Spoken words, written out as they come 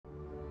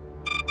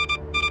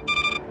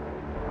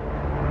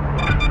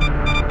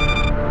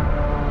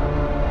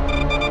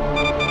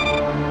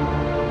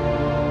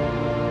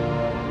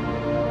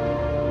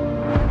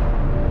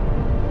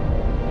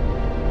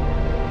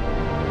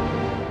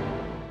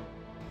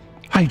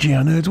Hey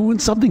geonerds, when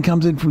something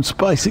comes in from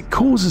space, it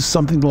causes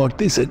something like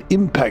this, an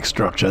impact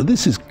structure.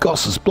 This is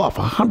Gosses Bluff,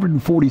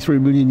 143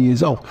 million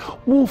years old.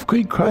 Wolf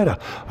Creek crater,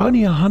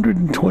 only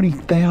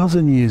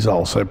 120,000 years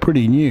old, so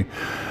pretty new.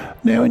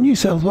 Now in New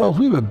South Wales,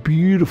 we have a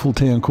beautiful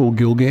town called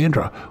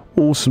Gilgandra.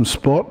 Awesome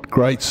spot,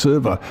 great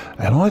servo,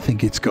 and I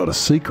think it's got a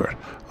secret.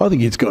 I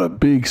think it's got a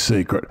big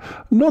secret.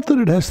 Not that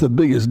it has the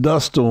biggest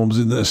dust storms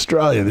in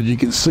Australia that you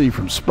can see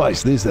from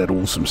space. There's that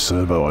awesome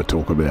servo I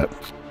talk about.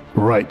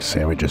 Great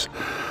sandwiches.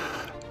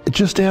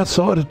 Just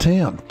outside of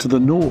town, to the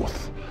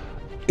north,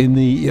 in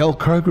the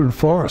Gilgandra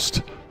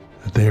forest,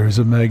 there is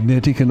a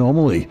magnetic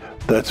anomaly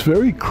that's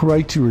very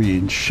cratery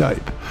in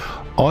shape.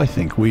 I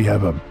think we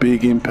have a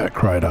big impact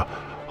crater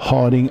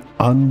hiding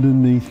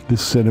underneath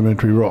this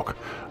sedimentary rock.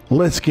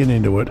 Let's get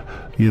into it.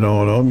 You know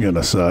what I'm going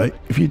to say.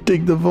 If you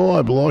dig the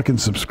vibe, like and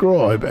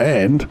subscribe,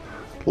 and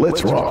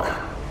let's rock.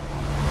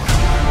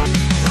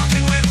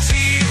 Rocking with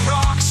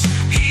T-Rocks,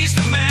 he's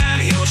the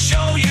man, he'll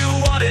show you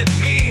what it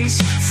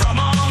means. From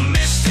our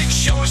mystic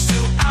shores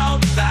to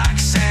outback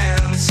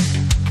sands.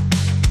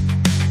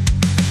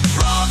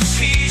 Rocks,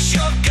 he's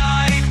your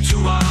guide to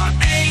our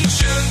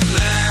ancient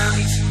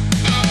land.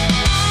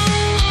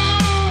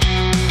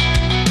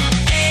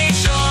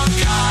 He's your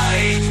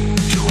guide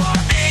to our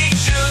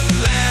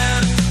ancient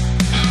land.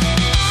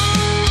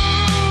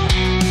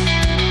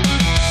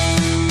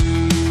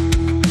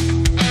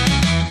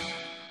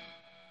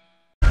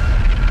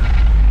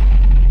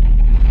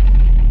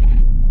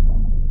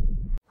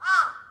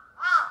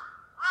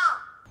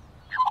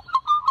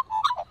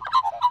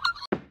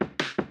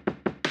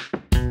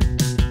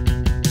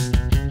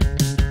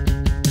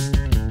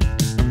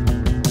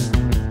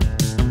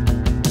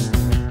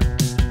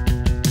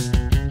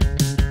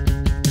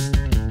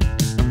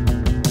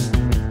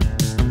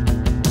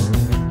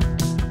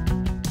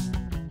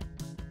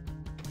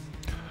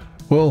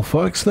 Well,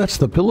 folks, that's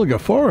the Pilliga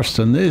Forest,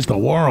 and there's the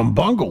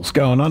Warrumbungles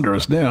going under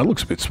us now. It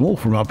looks a bit small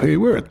from up here.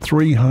 We're at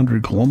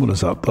 300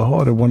 kilometres up, the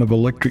height of one of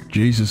Electric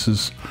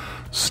Jesus's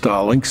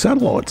Starlink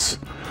satellites.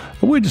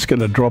 And we're just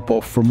going to drop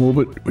off from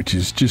orbit, which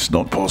is just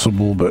not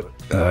possible, but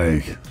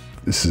hey,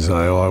 this is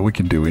AI, we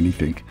can do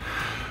anything.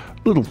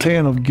 Little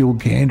town of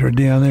Gilgandra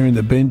down there in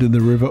the bend in the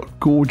river,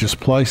 gorgeous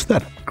place.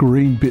 That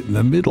green bit in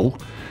the middle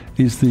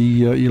is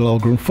the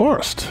Gilgandra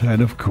forest,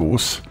 and of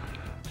course,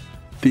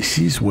 this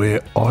is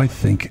where I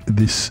think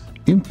this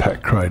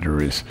impact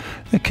crater is.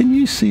 Now, can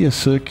you see a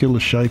circular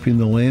shape in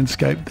the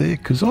landscape there?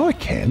 Because I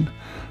can.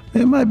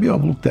 Now, maybe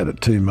I've looked at it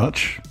too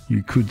much.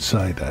 You could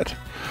say that.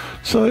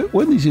 So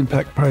when these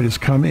impact craters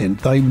come in,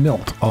 they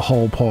melt a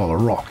whole pile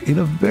of rock in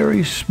a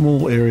very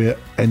small area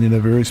and in a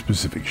very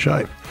specific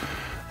shape.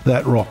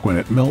 That rock, when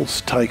it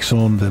melts, takes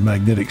on the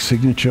magnetic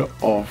signature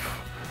of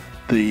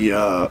the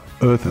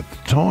Earth at the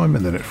time,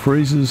 and then it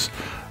freezes.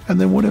 And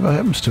then whatever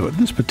happens to it.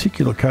 In this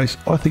particular case,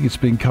 I think it's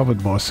been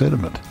covered by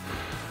sediment.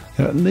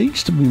 Now, it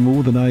needs to be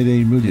more than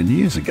 18 million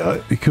years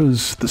ago,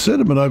 because the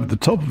sediment over the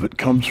top of it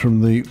comes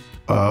from the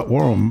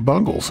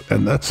Warrumbungles,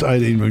 and that's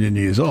 18 million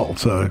years old.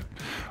 So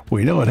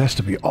we know it has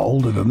to be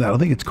older than that. I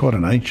think it's quite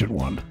an ancient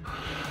one.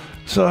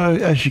 So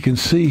as you can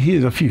see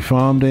here, a few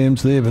farm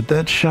dams there, but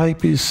that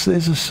shape is,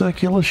 there's a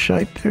circular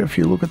shape there if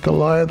you look at the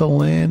lay of the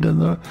land and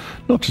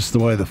not just the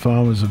way the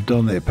farmers have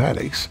done their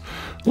paddocks.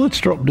 Let's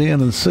drop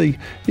down and see.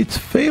 It's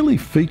fairly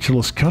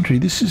featureless country.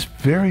 This is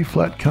very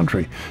flat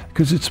country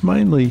because it's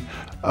mainly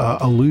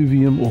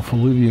alluvium or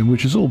fluvium,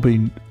 which has all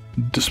been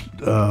just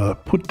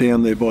put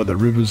down there by the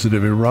rivers that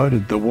have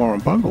eroded the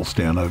Warrumbungles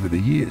down over the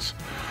years.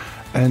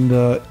 And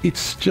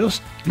it's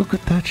just, look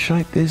at that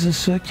shape. There's a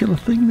circular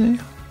thing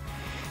there.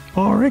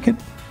 I reckon.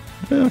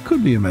 I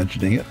could be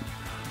imagining it.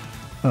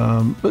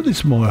 But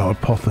it's my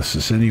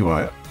hypothesis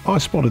anyway. I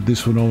spotted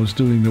this when I was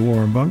doing the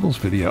Warrumbungles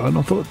video, and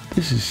I thought,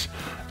 this is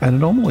an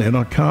anomaly, and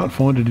I can't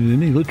find it in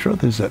any literature.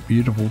 There's that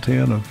beautiful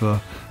town of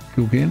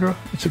Gilgandra.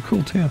 It's a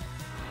cool town.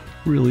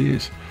 It really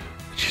is.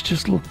 But you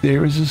just look,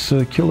 there is a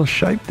circular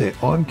shape there.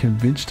 I'm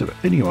convinced of it.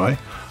 Anyway,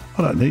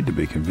 I don't need to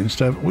be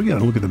convinced of it. We're going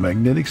to look at the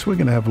magnetics, we're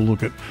going to have a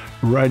look at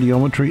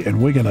radiometry,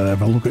 and we're going to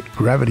have a look at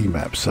gravity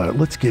maps. So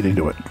let's get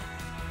into it.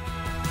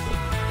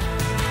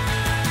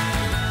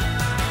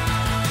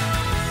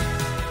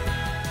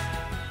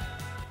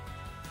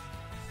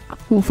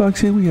 Well,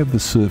 folks, here we have the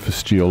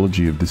surface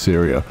geology of this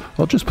area.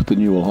 I'll just put the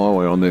Newell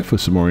Highway on there for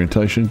some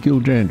orientation.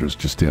 Gilgandra's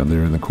just down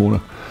there in the corner.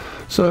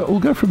 So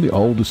we'll go from the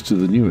oldest to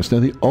the newest.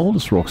 Now, the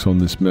oldest rocks on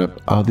this map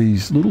are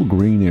these little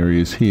green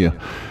areas here.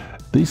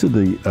 These are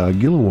the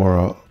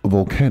Gilgandra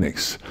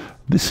volcanics.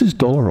 This is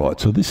dolerite,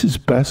 so this is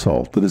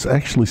basalt that is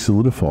actually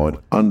solidified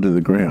under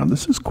the ground.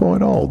 This is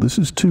quite old. This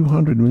is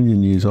 200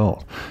 million years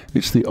old.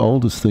 It's the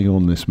oldest thing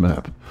on this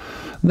map.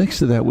 Next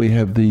to that, we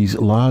have these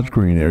large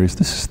green areas.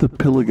 This is the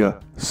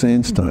Pilliga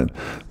sandstone.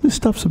 This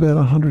stuff's about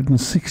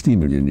 160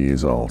 million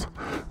years old.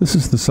 This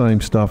is the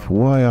same stuff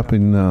way up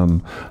in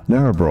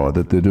Narrabri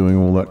that they're doing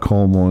all that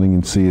coal mining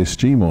and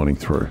CSG mining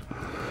through.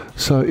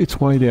 So it's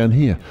way down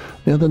here.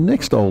 Now the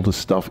next oldest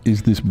stuff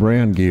is this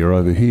brown gear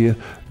over here,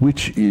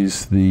 which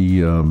is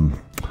the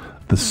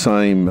the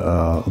same,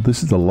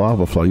 this is the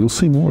lava flow. You'll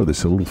see more of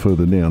this a little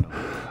further down,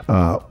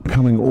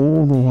 coming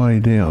all the way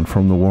down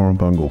from the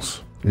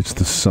Warrumbungles. It's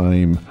the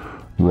same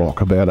rock,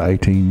 about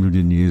 18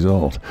 million years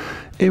old.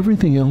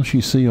 Everything else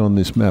you see on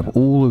this map,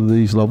 all of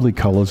these lovely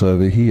colours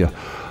over here,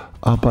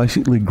 are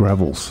basically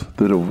gravels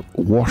that have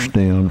washed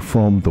down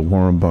from the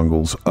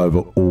Warrumbungles over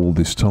all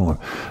this time.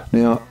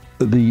 Now,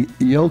 the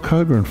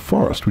Gilgandra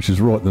Forest, which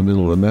is right in the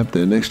middle of the map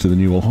there, next to the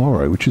Newell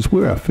Highway, which is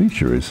where our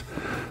feature is,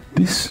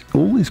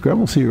 all these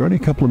gravels here are only a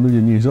couple of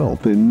million years old.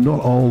 They're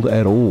not old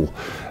at all.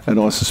 And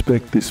I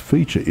suspect this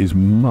feature is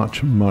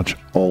much, much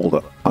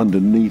older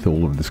underneath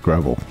all of this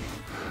gravel.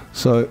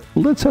 So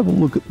let's have a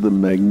look at the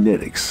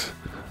magnetics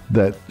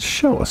that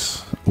show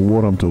us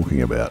what I'm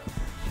talking about.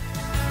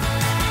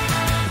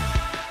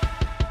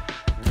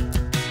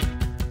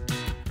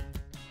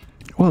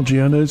 Well,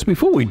 Geonerds,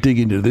 before we dig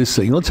into this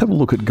thing, let's have a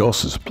look at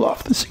Gosses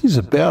Bluff. This thing is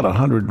about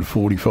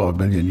 145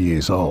 million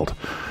years old.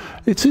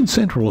 It's in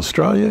central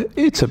Australia.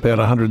 It's about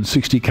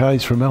 160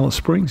 k's from Alice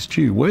Springs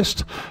due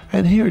west,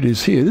 and here it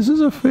is here. This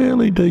is a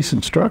fairly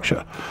decent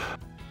structure.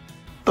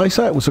 They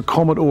say it was a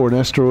comet or an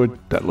asteroid.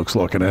 That looks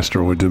like an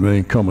asteroid to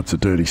me. Comets are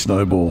dirty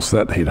snowballs.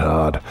 That hit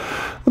hard.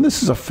 And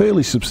this is a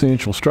fairly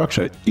substantial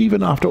structure.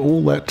 Even after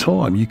all that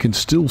time, you can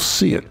still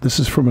see it. This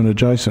is from an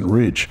adjacent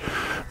ridge.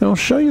 Now, I'll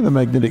show you the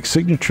magnetic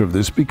signature of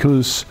this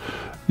because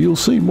you'll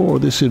see more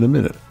of this in a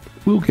minute.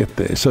 We'll get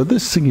there. So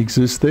this thing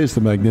exists. There's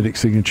the magnetic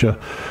signature.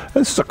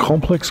 This is a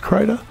complex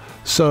crater.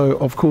 So,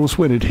 of course,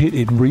 when it hit,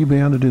 it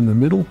rebounded in the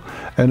middle.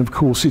 And, of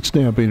course, it's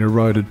now been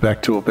eroded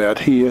back to about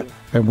here.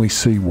 And we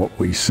see what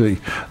we see.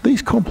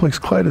 These complex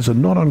craters are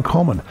not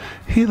uncommon.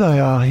 Here they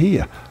are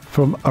here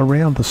from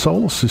around the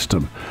solar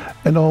system.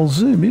 And I'll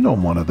zoom in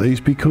on one of these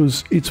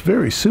because it's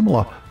very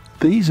similar.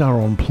 These are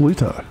on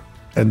Pluto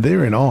and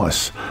they're in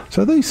ice.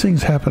 So these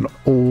things happen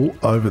all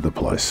over the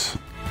place.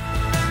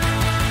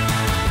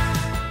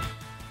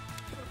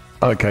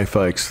 Okay,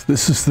 folks,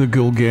 this is the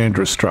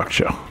Gilgandra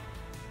structure.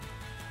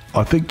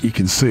 I think you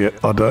can see it.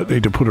 I don't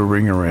need to put a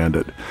ring around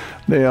it.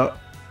 Now,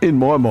 in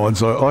my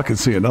mind's eye, I can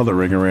see another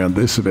ring around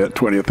this about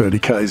 20 or 30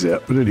 k's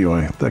out. But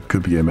anyway, that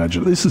could be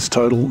imagined. This is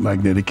total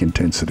magnetic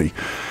intensity.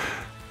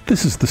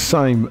 This is the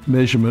same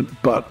measurement,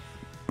 but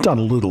done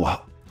a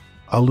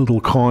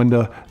little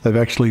kinder. They've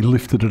actually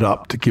lifted it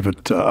up to give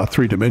it a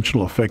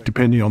three-dimensional effect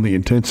depending on the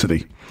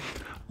intensity.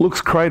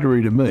 Looks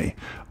cratery to me.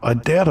 I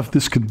doubt if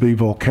this could be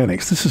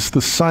volcanics. This is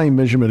the same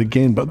measurement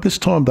again, but this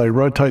time they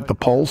rotate the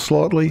poles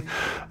slightly.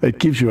 It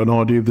gives you an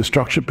idea of the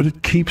structure, but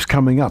it keeps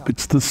coming up.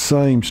 It's the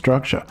same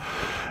structure.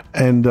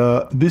 And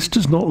this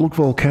does not look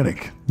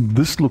volcanic.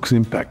 This looks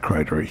impact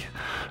cratery.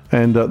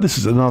 And this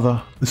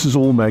is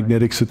all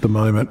magnetics at the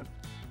moment.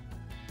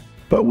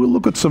 But we'll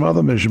look at some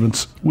other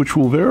measurements which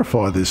will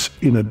verify this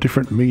in a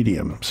different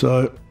medium.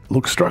 So,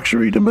 looks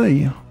structure-y to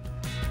me.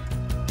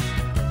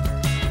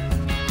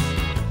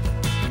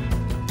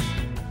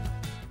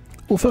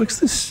 Well, folks,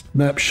 this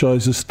map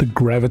shows us the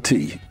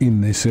gravity in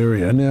this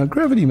area. Now,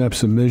 gravity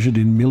maps are measured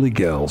in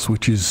milligals,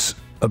 which is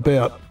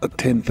about a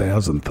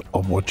 10,000th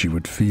of what you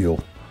would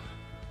feel.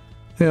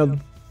 Now,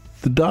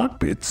 the dark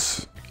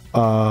bits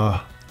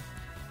are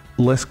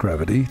less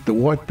gravity, the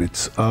white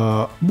bits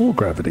are more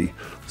gravity.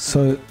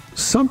 So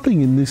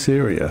something in this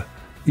area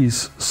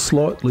is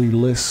slightly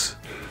less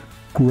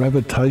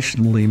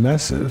gravitationally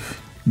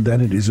massive than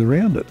it is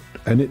around it,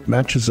 and it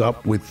matches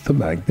up with the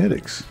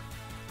magnetics.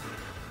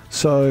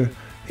 So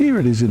here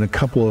it is in a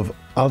couple of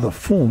other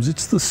forms.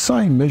 It's the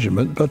same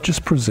measurement, but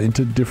just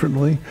presented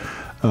differently.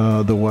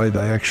 The way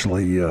they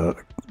actually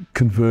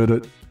convert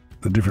it,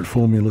 the different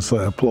formulas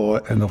they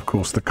apply, and of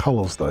course the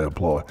colours they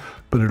apply.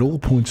 But it all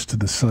points to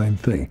the same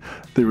thing.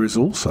 There is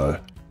also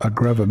a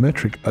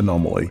gravimetric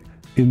anomaly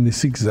in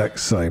this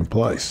exact same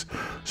place.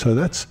 So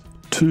that's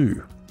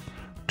two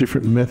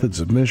different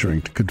methods of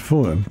measuring to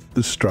confirm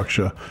the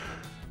structure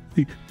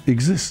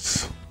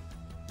exists.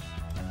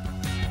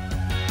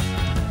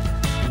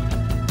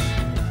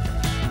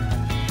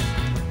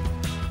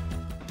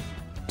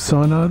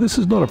 So no, this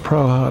is not a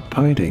pro art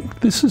painting.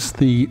 This is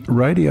the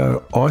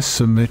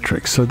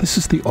radioisometric. So this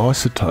is the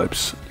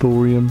isotopes,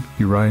 thorium,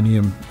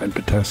 uranium and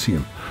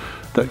potassium,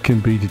 that can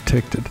be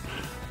detected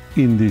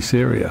in this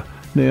area.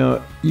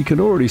 Now, you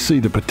can already see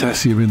the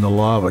potassium in the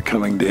lava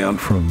coming down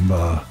from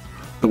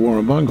the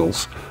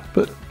Warrumbungles,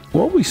 but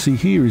what we see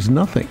here is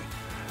nothing.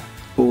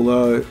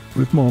 Although,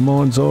 with my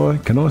mind's eye,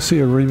 can I see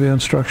a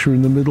rebound structure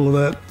in the middle of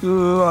that?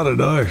 I don't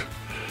know.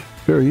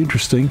 Very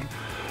interesting.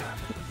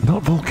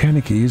 Not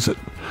volcanic-y, is it?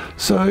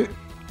 So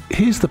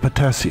here's the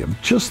potassium,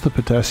 just the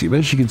potassium.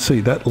 As you can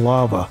see, that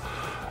lava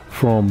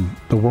from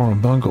the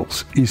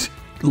Warrumbungles is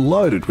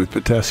loaded with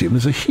potassium.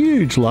 There's a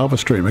huge lava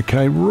stream that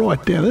came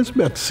right down. That's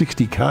about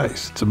 60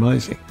 k's. It's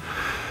amazing.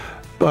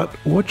 But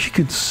what you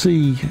can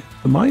see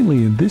mainly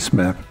in this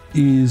map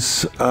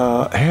is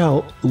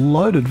how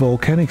loaded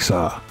volcanics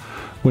are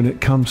when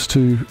it comes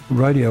to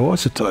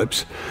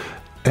radioisotopes.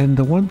 And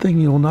the one thing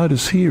you'll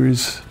notice here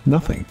is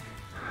nothing.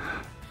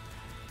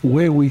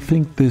 where we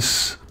think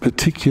this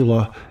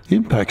particular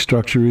impact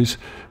structure is,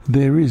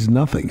 there is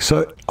nothing.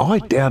 So I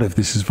doubt if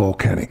this is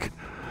volcanic.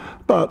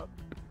 But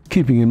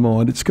keeping in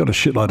mind, it's got a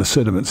shitload of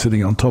sediment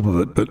sitting on top of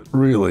it, but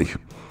really,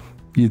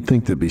 you'd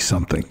think there'd be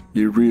something.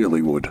 You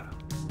really would.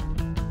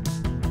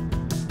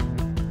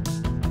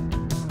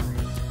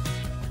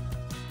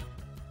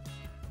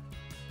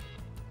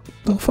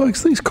 Well,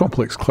 folks, these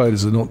complex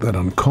craters are not that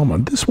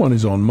uncommon. This one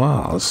is on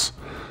Mars.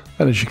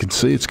 And as you can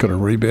see, it's got a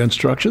rebound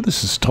structure.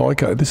 This is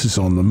Tycho. This is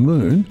on the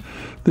Moon.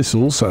 This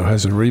also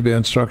has a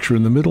rebound structure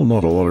in the middle.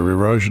 Not a lot of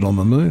erosion on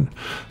the Moon.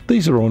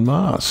 These are on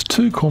Mars.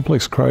 Two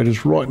complex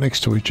craters right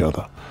next to each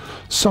other.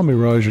 Some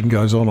erosion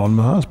goes on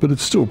Mars, but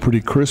it's still pretty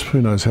crisp.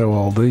 Who knows how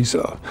old these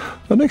are?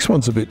 The next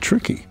one's a bit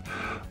tricky.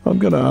 I'm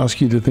going to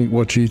ask you to think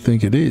what you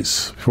think it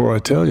is before I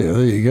tell you.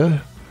 There you go.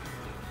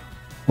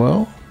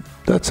 Well,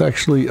 that's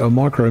actually a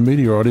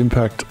micrometeorite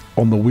impact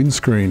on the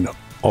windscreen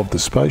of the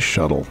space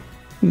shuttle.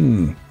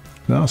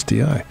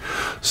 Nasty, eh?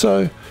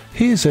 So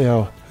here's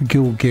our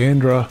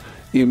Gilgandra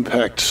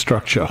impact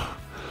structure,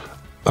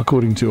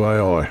 according to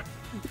AI.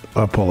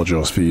 I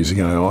apologise for using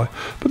AI,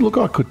 but look,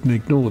 I couldn't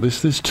ignore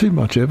this. There's too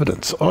much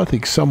evidence. I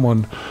think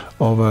someone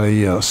of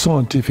a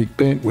scientific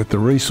bent with the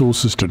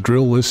resources to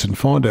drill this and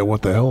find out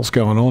what the hell's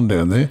going on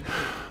down there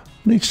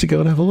needs to go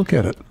and have a look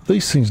at it.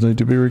 These things need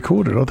to be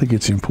recorded. I think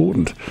it's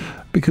important,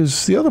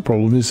 because the other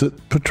problem is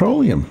that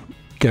petroleum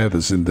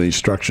gathers in these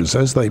structures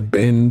as they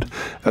bend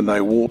and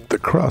they warp the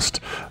crust.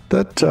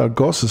 That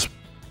Gosses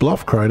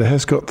Bluff crater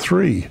has got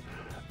 3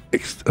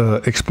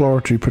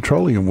 exploratory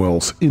petroleum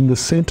wells in the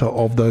centre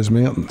of those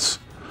mountains.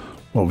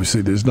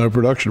 Obviously there's no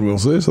production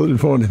wells there, so they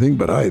didn't find anything,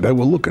 but hey, they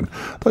were looking.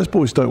 Those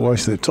boys don't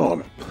waste their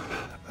time.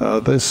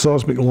 There's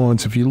seismic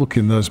lines. If you look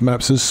in those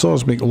maps, there's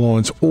seismic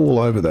lines all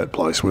over that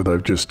place where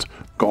they've just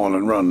gone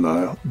and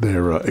run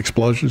their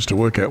explosions to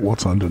work out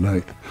what's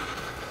underneath.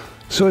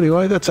 So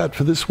anyway, that's that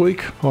for this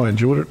week. I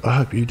enjoyed it. I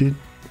hope you did.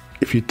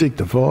 If you dig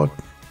the vibe,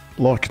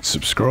 like and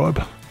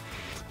subscribe.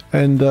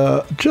 And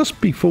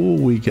just before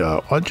we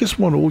go, I just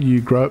want all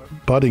you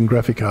budding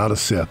graphic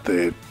artists out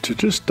there to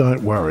just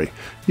don't worry.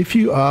 If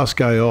you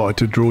ask AI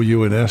to draw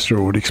you an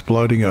asteroid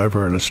exploding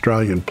over an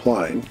Australian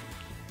plain,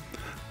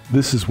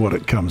 this is what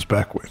it comes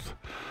back with.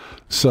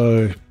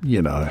 So,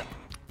 you know,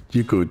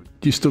 you're good.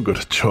 You still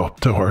got a job.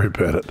 Don't worry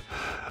about it.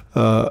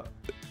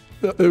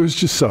 It was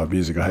just so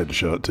amusing. I had to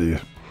show it to you.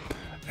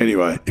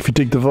 Anyway, if you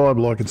dig the vibe,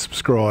 like and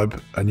subscribe,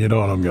 and you know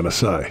what I'm going to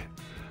say.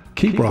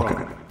 Keep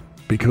rocking,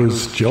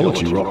 because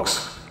geology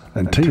rocks,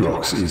 and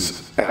T-Rocks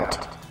is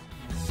out.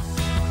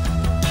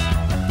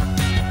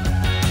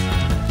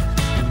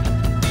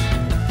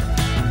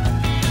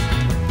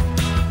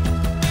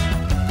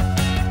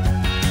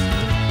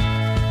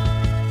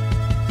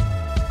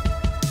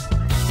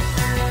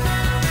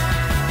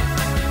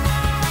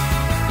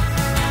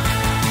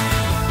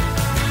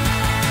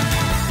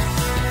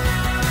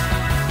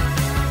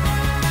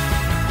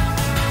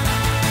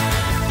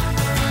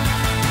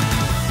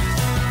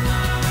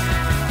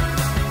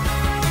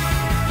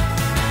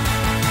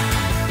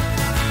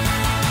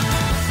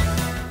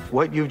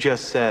 What you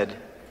just said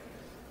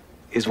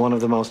is one of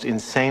the most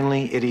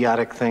insanely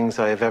idiotic things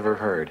I have ever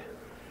heard.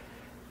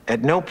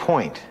 At no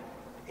point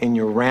in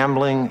your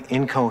rambling,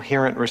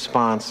 incoherent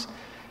response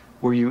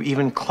were you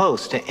even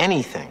close to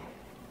anything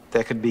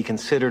that could be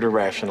considered a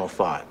rational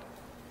thought.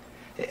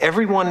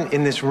 Everyone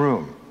in this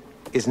room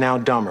is now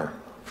dumber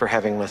for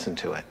having listened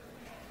to it.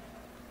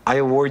 I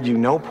award you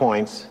no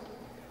points,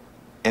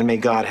 and may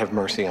God have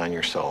mercy on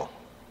your soul.